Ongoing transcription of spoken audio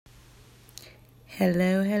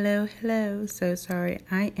Hello, hello, hello. So sorry,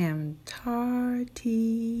 I am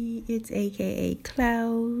tardy. It's aka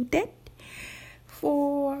Clouded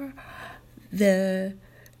for the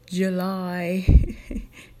July.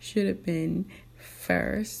 Should have been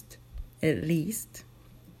 1st, at least.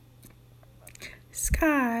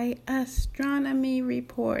 Sky Astronomy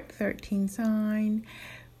Report 13 sign.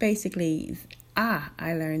 Basically, I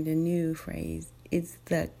learned a new phrase. It's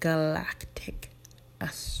the galactic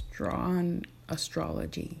astrology.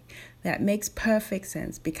 That makes perfect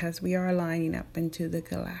sense because we are lining up into the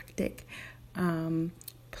galactic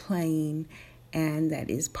plane, and that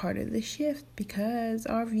is part of the shift because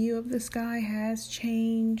our view of the sky has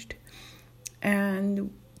changed.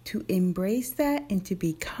 And to embrace that and to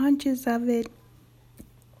be conscious of it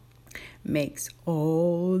makes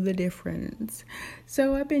all the difference.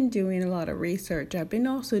 So I've been doing a lot of research. I've been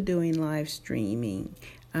also doing live streaming,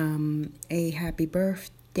 a happy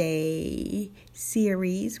birthday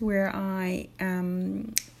series where I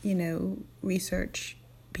research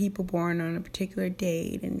people born on a particular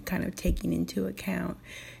date and kind of taking into account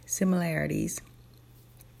similarities.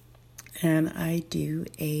 And I do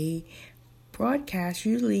a broadcast.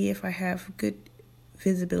 Usually if I have good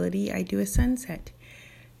visibility, I do a sunset.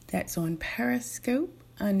 That's on Periscope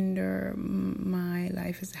under my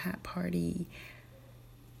Life as a Hat Party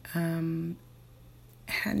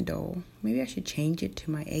handle. Maybe I should change it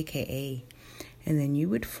to my AKA, and then you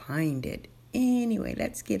would find it. Anyway,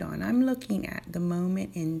 let's get on. I'm looking at the moment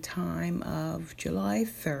in time of July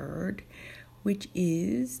 3rd, which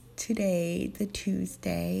is today, the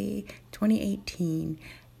Tuesday, 2018,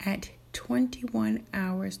 at 21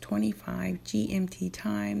 hours 25 GMT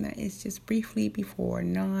time. That is just briefly before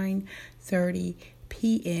 9:30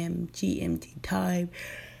 p.m. GMT time.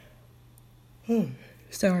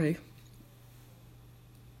 Sorry.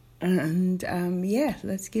 And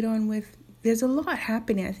let's get on with. There's a lot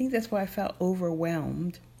happening. I think that's why I felt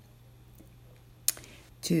overwhelmed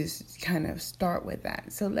to kind of start with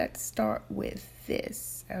that. So let's start with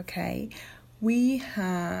this, okay? We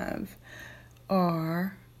have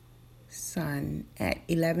our sun at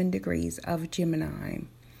 11 degrees of Gemini,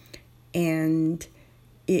 and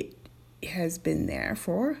it has been there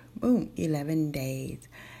for 11 days.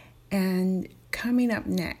 And coming up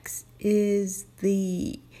next is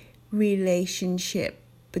the relationship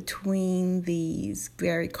between these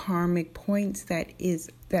very karmic points that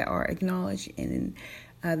are acknowledged in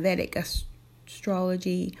Vedic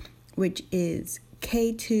astrology, which is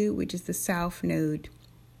Ketu, which is the south node,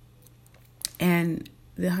 and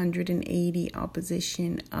the 180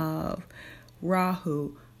 opposition of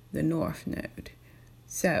Rahu, the north node.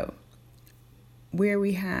 So where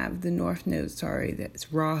we have the north node,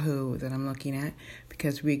 that's Rahu that I'm looking at,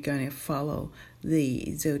 because we're going to follow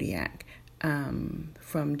the zodiac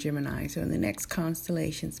from Gemini. So in the next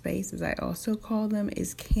constellation space, as I also call them,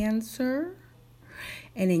 is Cancer.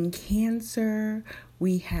 And in Cancer,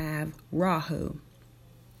 we have Rahu.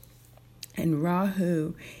 And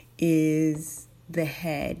Rahu is the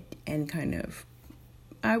head and kind of,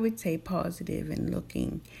 I would say, positive and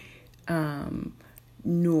looking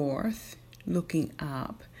north, looking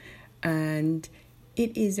up. And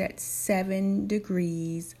it is at 7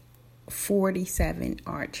 degrees 47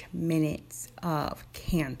 arch minutes of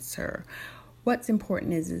Cancer. What's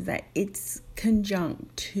important is that it's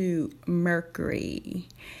conjunct to Mercury,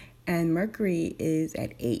 and Mercury is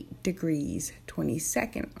at 8 degrees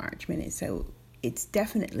 22nd arch minutes. So it's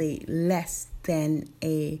definitely less than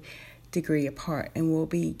a degree apart, and we'll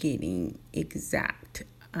be getting exact,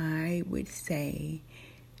 I would say,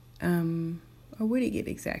 or would it get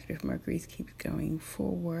exact if Mercury keeps going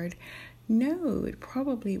forward? No, it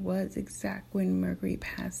probably was exact when Mercury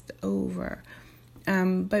passed over.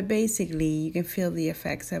 But basically, you can feel the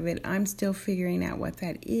effects of it. I'm still figuring out what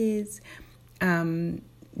that is.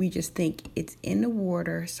 We just think it's in the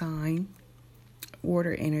water sign,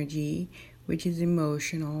 water energy, which is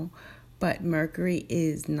emotional. But Mercury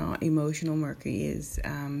is not emotional. Mercury is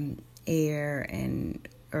air and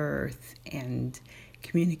earth and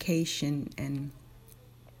communication and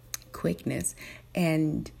quickness.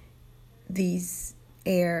 And these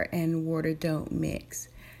air and water don't mix.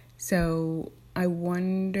 So I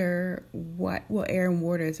wonder air and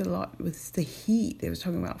water is a lot with the heat. They was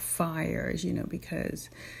talking about fires, because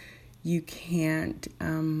you can't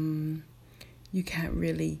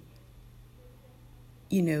really,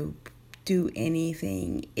 do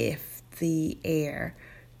anything if the air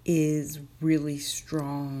is really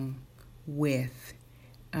strong with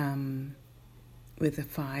a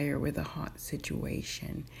fire, with a hot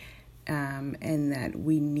situation. And that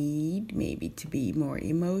we need maybe to be more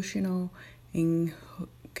emotional and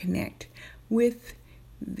connect with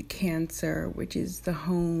the Cancer, which is the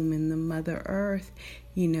home and the Mother Earth,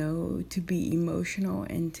 to be emotional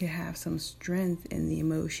and to have some strength in the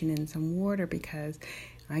emotion and some water, because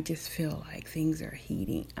I just feel like things are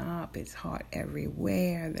heating up. It's hot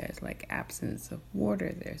everywhere. There's like absence of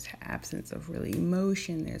water. There's absence of really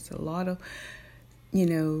emotion. There's a lot of,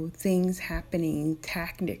 things happening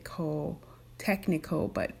technical,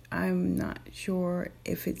 but I'm not sure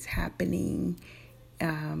if it's happening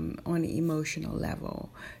on an emotional level.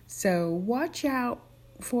 So watch out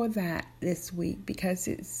for that this week, because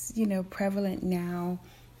it's, prevalent now,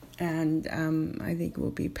 and I think it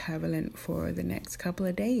will be prevalent for the next couple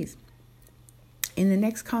of days. In the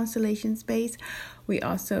next constellation space, we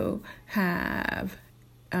also have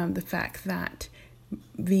the fact that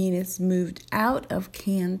Venus moved out of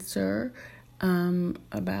Cancer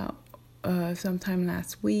about sometime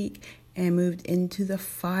last week and moved into the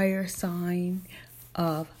fire sign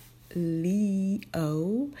of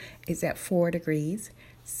Leo. Is at 4 degrees.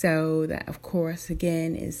 So that, of course,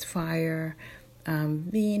 again is fire.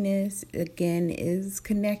 Venus, again, is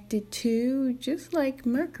connected to, just like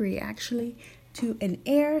Mercury, actually, to an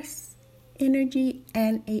air energy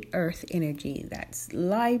and a earth energy. That's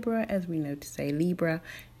Libra, as we know to say Libra,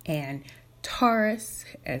 and Taurus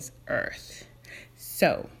as earth.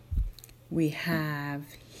 So we have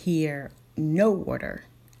here no water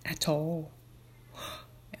at all,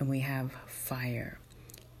 and we have fire.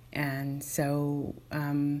 And so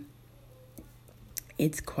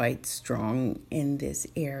it's quite strong in this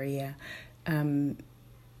area.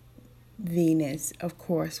 Venus, of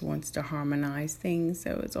course, wants to harmonize things,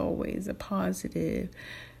 so it's always a positive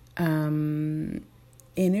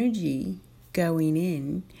energy going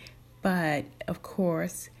in. But, of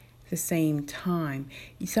course, at the same time,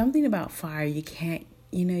 something about fire, you can't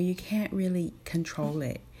really control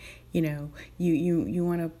it. You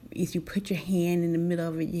want to, if you put your hand in the middle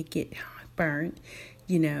of it, you get burnt.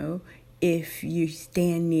 If you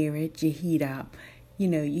stand near it, you heat up.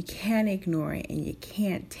 You can't ignore it and you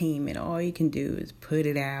can't tame it. All you can do is put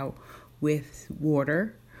it out with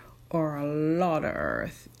water or a lot of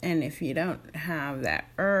earth. And if you don't have that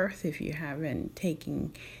earth, if you haven't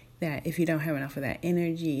taken that, if you don't have enough of that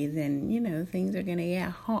energy, then, things are going to get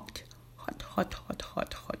hot.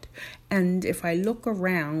 And if I look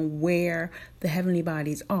around where the heavenly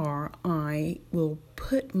bodies are, I will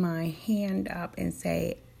put my hand up and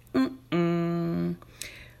say,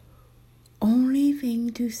 only thing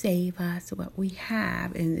to save us, what we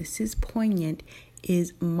have, and this is poignant,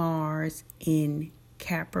 is Mars in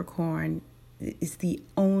Capricorn. It's the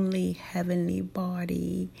only heavenly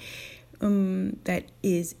body that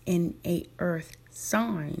is in a earth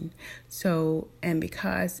sign. So, and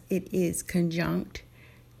because it is conjunct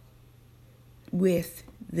with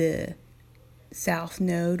the South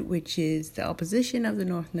Node, which is the opposition of the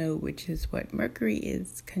North Node, which is what Mercury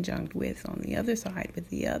is conjunct with on the other side,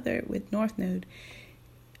 with North Node,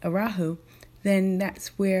 Rahu, then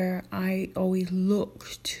that's where I always look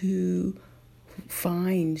to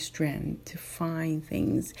find strength, to find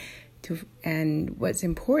things. And what's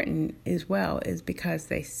important as well is because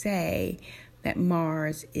they say that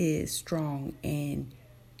Mars is strong in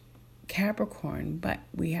Capricorn, but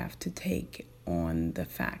we have to take on the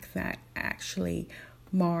fact that actually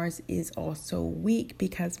Mars is also weak,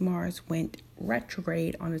 because Mars went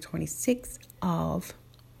retrograde on the 26th of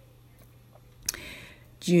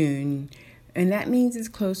June, and that means it's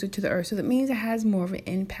closer to the Earth, so that means it has more of an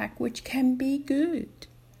impact, which can be good.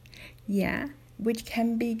 Which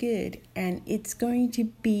can be good, and it's going to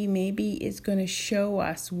be, maybe it's going to show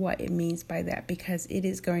us what it means by that, because it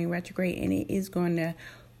is going retrograde and it is going to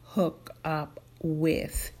hook up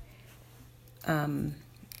with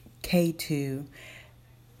K2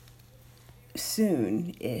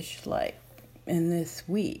 soon-ish, like in this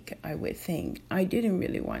week, I would think. I didn't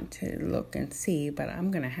really want to look and see, but I'm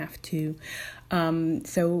going to have to.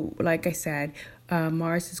 So like I said,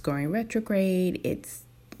 Mars is going retrograde. It's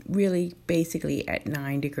really basically at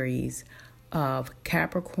 9 degrees of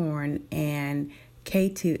Capricorn, and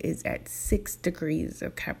K2 is at 6 degrees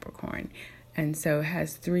of Capricorn. And so it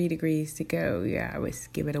has 3 degrees to go. I would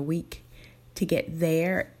give it a week to get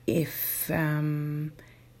there. If the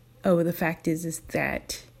fact is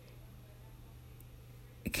that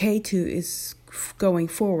K2 is going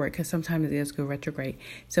forward, because sometimes it does go retrograde,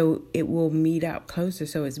 so it will meet up closer,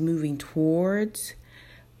 so it's moving towards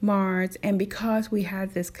Mars. And because we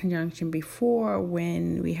had this conjunction before,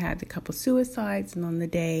 when we had a couple suicides, and on the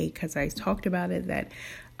day, because I talked about it, that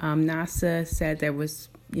NASA said there was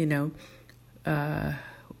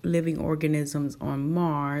living organisms on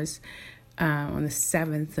Mars on the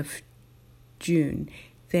 7th of June,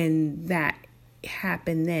 then that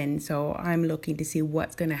happened then. So I'm looking to see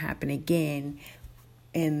what's going to happen again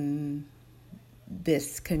in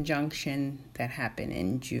this conjunction that happened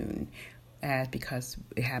in June. Because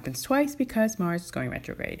it happens twice because Mars is going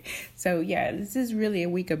retrograde. So yeah, this is really a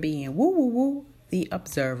week of being woo woo woo, the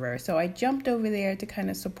observer. So I jumped over there to kind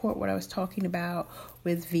of support what I was talking about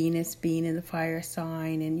with Venus being in the fire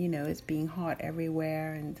sign, and it's being hot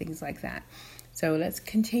everywhere and things like that. So let's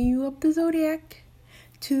continue up the zodiac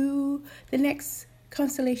to the next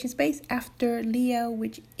constellation space after Leo,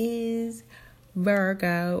 which is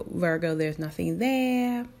Virgo. Virgo, there's nothing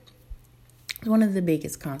there. One of the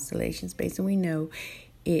biggest constellation space, and we know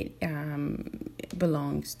it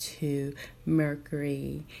belongs to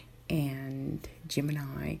Mercury and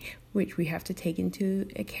Gemini, which we have to take into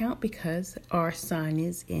account because our sun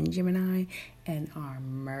is in Gemini and our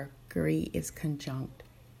Mercury is conjunct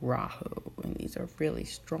Rahu, and these are really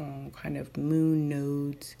strong kind of moon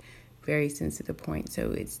nodes, very sensitive point.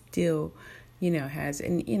 So it still has,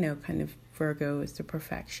 and kind of Virgo is the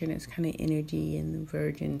perfection, it's kind of energy and the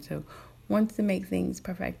Virgin, so wants to make things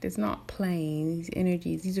perfect. It's not plain. These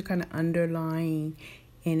energies, these are kind of underlying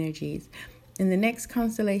energies. In the next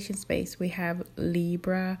constellation space, we have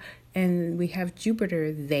Libra, and we have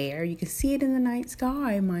Jupiter there. You can see it in the night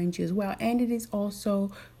sky, mind you, as well. And it is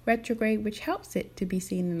also retrograde, which helps it to be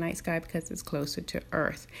seen in the night sky because it's closer to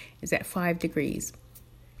Earth. It's at 5 degrees.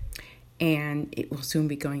 And it will soon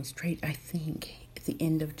be going straight, I think, at the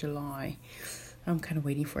end of July. I'm kind of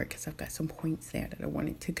waiting for it because I've got some points there that I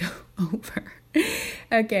wanted to go over.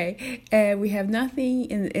 Okay, we have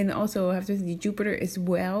nothing, and also after the Jupiter as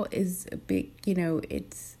well is a big,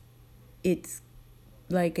 it's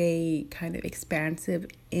like a kind of expansive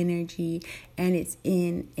energy, and it's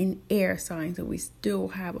in an air sign, so we still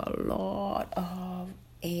have a lot of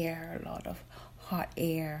air, a lot of hot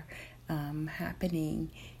air happening.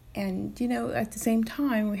 And, at the same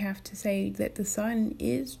time, we have to say that the sun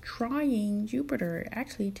is trying Jupiter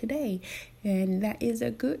actually today, and that is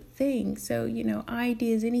a good thing. So,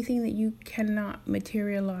 ideas, anything that you cannot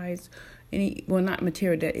materialize, not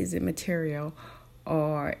material, that isn't material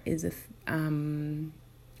or is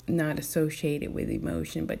not associated with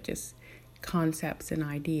emotion, but just concepts and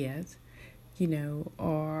ideas,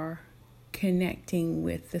 are connecting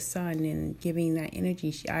with the sun and giving that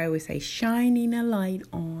energy. I always say shining a light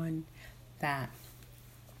on that.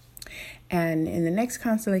 And in the next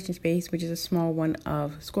constellation space, which is a small one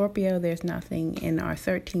of Scorpio, there's nothing. In our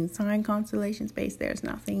 13th sign constellation space, there's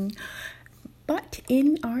nothing. But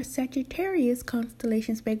in our Sagittarius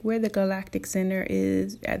constellation space, where the galactic center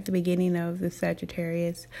is at the beginning of the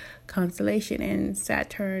Sagittarius constellation, and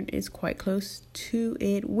Saturn is quite close to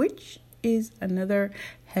it, which is another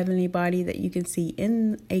heavenly body that you can see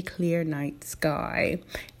in a clear night sky,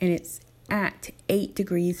 and it's at 8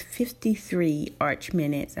 degrees 53 arch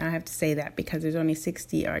minutes. And I have to say that because there's only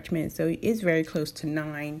 60 arch minutes, so it is very close to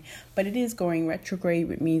 9, but it is going retrograde,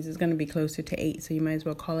 which means it's going to be closer to 8, so you might as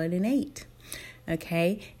well call it an 8.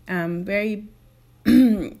 Okay,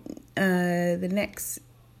 the next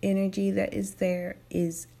energy that is there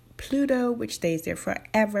is Pluto, which stays there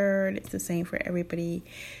forever, and it's the same for everybody.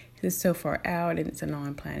 It's so far out, and it's a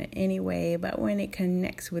non-planet anyway, but when it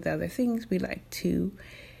connects with other things, we like to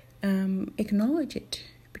acknowledge it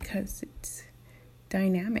because it's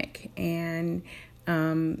dynamic, and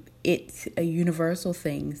it's a universal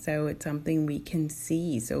thing, so it's something we can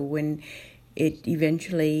see. So when it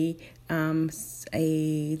eventually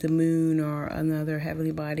the moon or another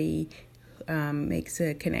heavenly body makes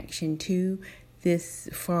a connection to this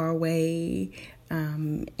faraway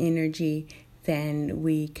energy, then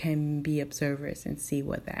we can be observers and see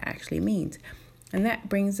what that actually means. And that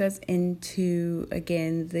brings us into,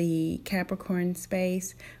 again, the Capricorn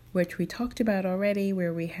space, which we talked about already,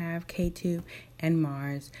 where we have Ketu and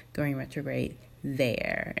Mars going retrograde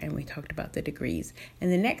there. And we talked about the degrees.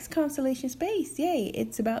 And the next constellation space, yay,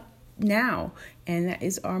 it's about now. And that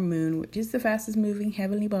is our moon, which is the fastest moving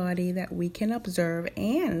heavenly body that we can observe.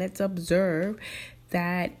 And let's observe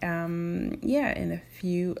that, in a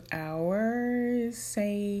few hours,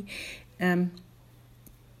 say,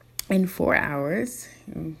 in 4 hours,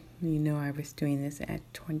 I was doing this at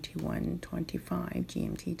 21:25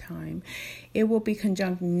 GMT time, it will be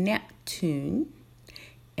conjunct Neptune,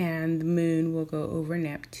 and the moon will go over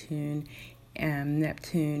Neptune.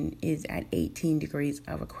 Neptune is at 18 degrees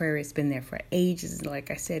of Aquarius, been there for ages. Like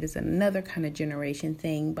I said, it's another kind of generation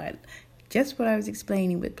thing, but just what I was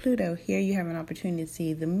explaining with Pluto, here you have an opportunity to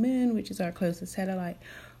see the moon, which is our closest satellite,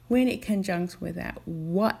 when it conjuncts with that.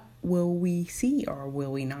 What will we see or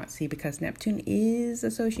will we not see? Because Neptune is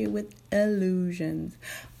associated with illusions.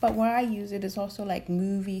 But when I use it, it's also like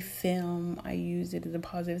movie, film. I use it as a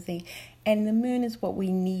positive thing. And the moon is what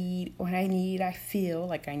we need. When I feel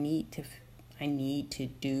like I need to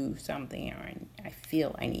do something, or I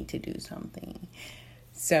feel I need to do something.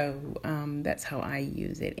 So that's how I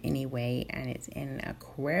use it anyway. And it's in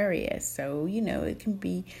Aquarius. So, it can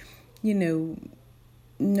be,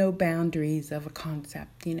 no boundaries of a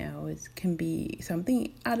concept, it can be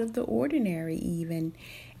something out of the ordinary even,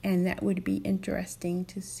 and that would be interesting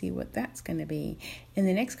to see what that's going to be. In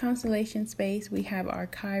the next constellation space, we have our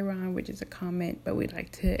Chiron, which is a comment, but we'd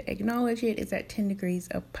like to acknowledge it. It's at 10 degrees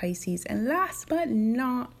of Pisces. And last but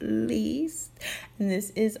not least, and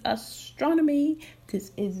this is astronomy,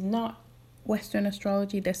 this is not Western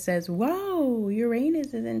astrology that says, whoa,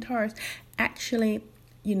 Uranus is in Taurus. Actually,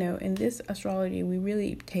 in this astrology, we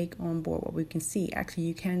really take on board what we can see. Actually,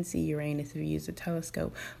 you can see Uranus if you use a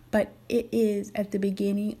telescope, but it is at the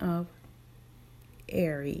beginning of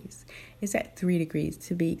Aries. It's at 3 degrees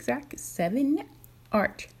to be exact, 7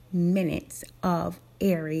 arc minutes of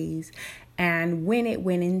Aries. And when it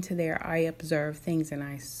went into there, I observed things and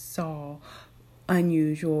I saw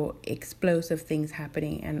unusual, explosive things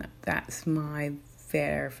happening. And that's my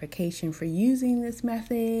verification for using this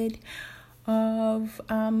method of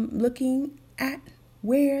looking at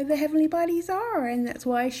where the heavenly bodies are, and that's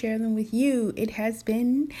why I share them with you. It has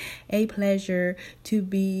been a pleasure to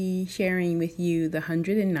be sharing with you the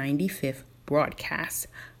 195th broadcast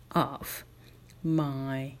of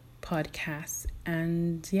my podcast.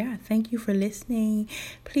 And thank you for listening.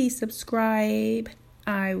 Please subscribe.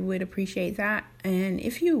 I would appreciate that. And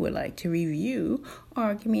if you would like to review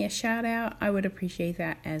or give me a shout out, I would appreciate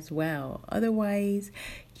that as well. Otherwise,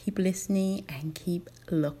 keep listening and keep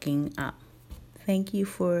looking up. Thank you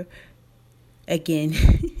for, again,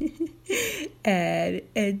 and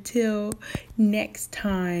until next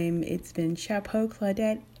time, it's been Chapeau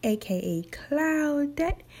Claudette, aka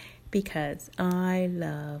Cloudette, because I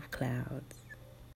love clouds.